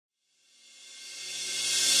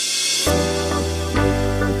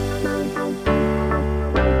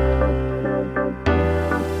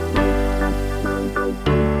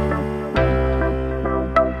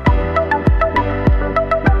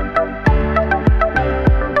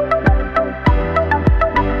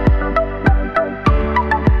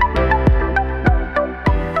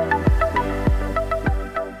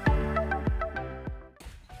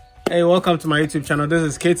Hey, welcome to my YouTube channel. This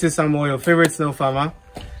is ktsamuel, your favorite snail farmer.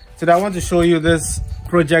 Today I want to show you this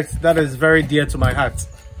project that is very dear to my heart.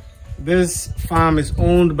 This farm is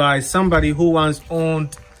owned by somebody who once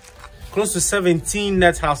owned close to 17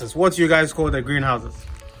 net houses, what you guys call the greenhouses,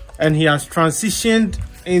 and he has transitioned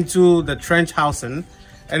into the trench housing,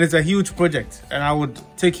 and it's a huge project, and I would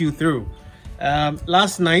take you through.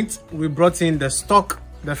 Last night we brought in the stock,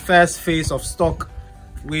 the first phase of stock.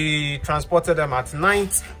 We transported them at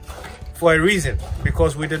night for a reason,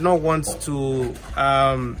 because we did not want to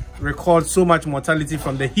record so much mortality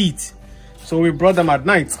from the heat. So we brought them at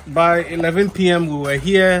night. By 11 p.m. we were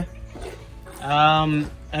here, and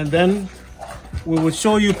then we will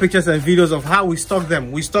show you pictures and videos of how we stock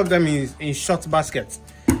them. We stock them in short baskets,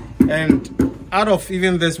 and out of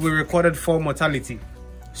even this we recorded 4 mortality.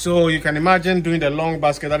 So you can imagine doing the long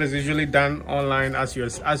basket that is usually done online. As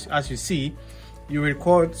you see, you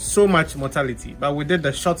record so much mortality, but we did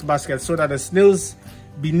the short basket so that the snails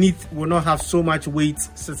beneath will not have so much weight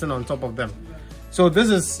sitting on top of them. So this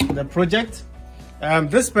is the project.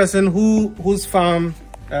 This person whose farm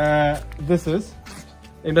this is,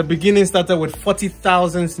 in the beginning started with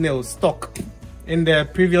 40,000 snails stock in the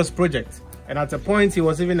previous project, and at a point he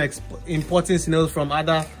was even importing snails from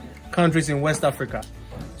other countries in West Africa.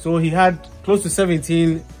 So he had close to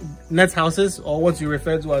 17 net houses, or what you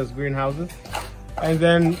refer to as greenhouses. And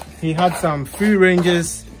then he had some free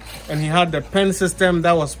ranges, and he had the pen system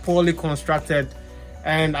that was poorly constructed.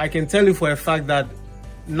 And I can tell you for a fact that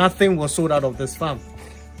nothing was sold out of this farm.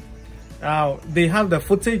 Now, they have the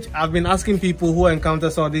footage. I've been asking people who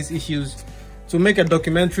encounter some of these issues to make a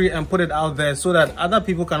documentary and put it out there so that other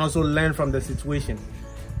people can also learn from the situation.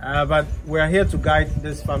 But we are here to guide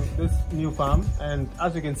this farm, this new farm. And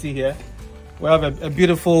as you can see here, we have a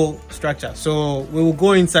beautiful structure. So we will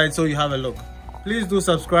go inside so you have a look. Please do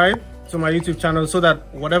subscribe to my YouTube channel so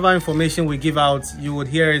that whatever information we give out, you would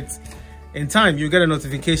hear it in time. You get a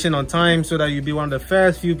notification on time so that you'll be one of the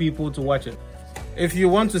first few people to watch it. If you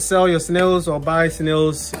want to sell your snails or buy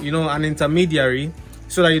snails, you know, an intermediary,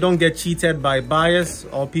 so that you don't get cheated by buyers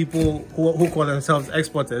or people who call themselves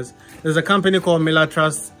exporters, there's a company called Miller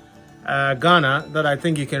Trust Ghana that I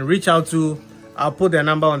think you can reach out to. I'll put their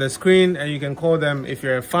number on the screen, and you can call them. If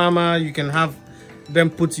you're a farmer, you can have them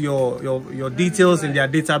put your details in their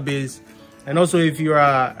database. And also, if you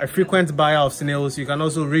are a frequent buyer of snails, you can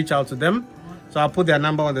also reach out to them. So I'll put their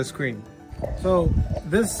number on the screen. So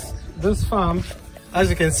this farm, as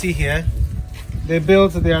you can see here, they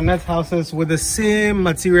built their net houses with the same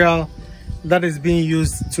material that is being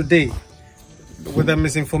used today with the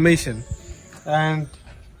misinformation. And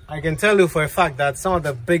I can tell you for a fact that some of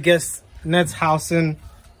the biggest net housing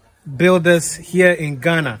builders here in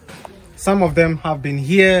Ghana, some of them have been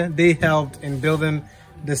here. They helped in building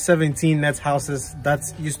the 17 net houses that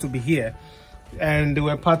used to be here, and they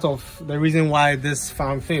were part of the reason why this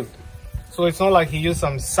farm failed. So it's not like he used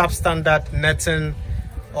some substandard netting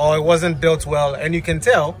or it wasn't built well. And you can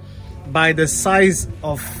tell by the size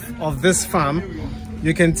of this farm,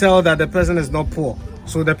 you can tell that the person is not poor.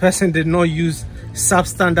 So the person did not use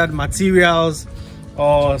substandard materials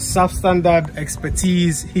or substandard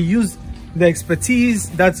expertise. He used the expertise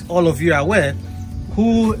that all of you are aware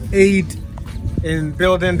who aid in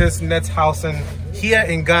building this net housing here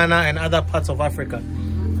in Ghana and other parts of Africa.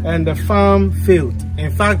 And the farm failed.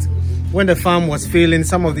 In fact, when the farm was failing,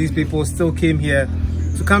 some of these people still came here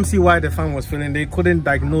to come see why the farm was failing. They couldn't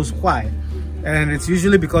diagnose why, and it's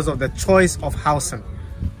usually because of the choice of housing.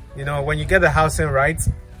 You know, when you get the housing right,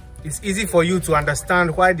 it's easy for you to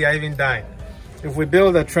understand why they are even dying. If we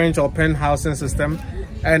build a trench or pen housing system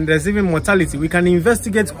and there's even mortality, we can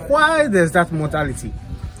investigate why there's that mortality,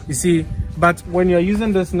 you see. But when you're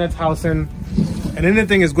using this net housing and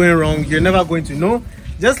anything is going wrong, you're never going to know.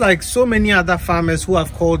 Just like so many other farmers who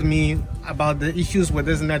have called me about the issues with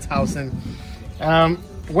this net housing,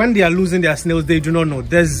 when they are losing their snails, they do not know.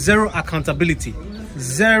 There's zero accountability,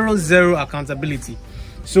 zero accountability.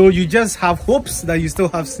 So you just have hopes that you still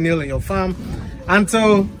have snail in your farm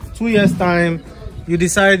until 2 years time you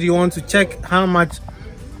decide you want to check how much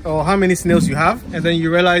or how many snails you have, and then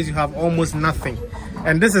you realize you have almost nothing.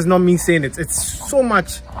 And this is not me saying it, it's so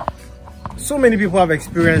many people have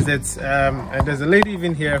experienced it. And there's a lady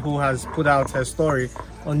even here who has put out her story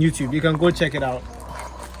on YouTube. You can go check it out.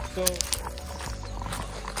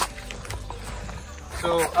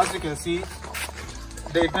 So as you can see,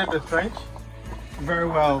 they did the trench very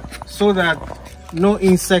well so that no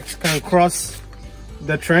insects can cross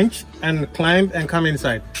the trench and climb and come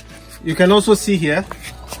inside. You can also see here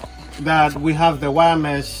that we have the wire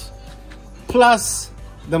mesh plus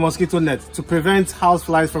the mosquito net to prevent house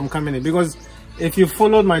flies from coming in, because if you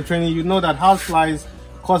followed my training, you know that houseflies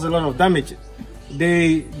cause a lot of damage.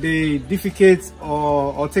 They defecate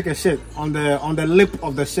or take a shit on the lip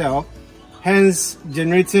of the shell, hence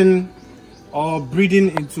generating or breeding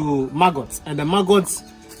into maggots, and the maggots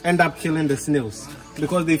end up killing the snails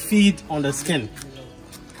because they feed on the skin.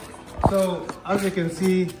 So as you can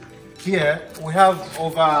see here, we have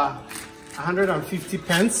over 150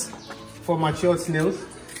 pens for matured snails.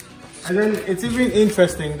 And then it's even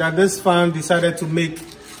interesting that this farm decided to make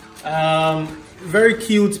very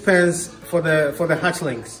cute pens for the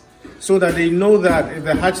hatchlings, so that they know that if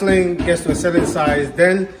the hatchling gets to a certain size,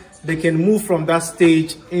 then they can move from that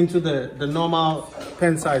stage into the normal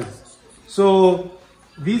pen sizes. So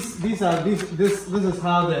this is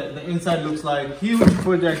how the inside looks like. Huge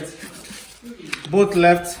project, both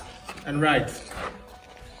left and right.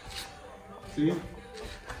 See?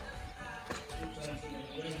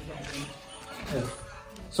 Yeah.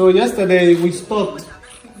 So yesterday we stocked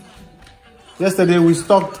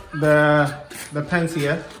the pens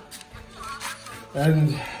here,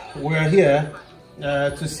 and we're here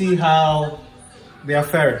to see how they are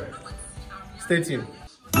faring. Stay tuned.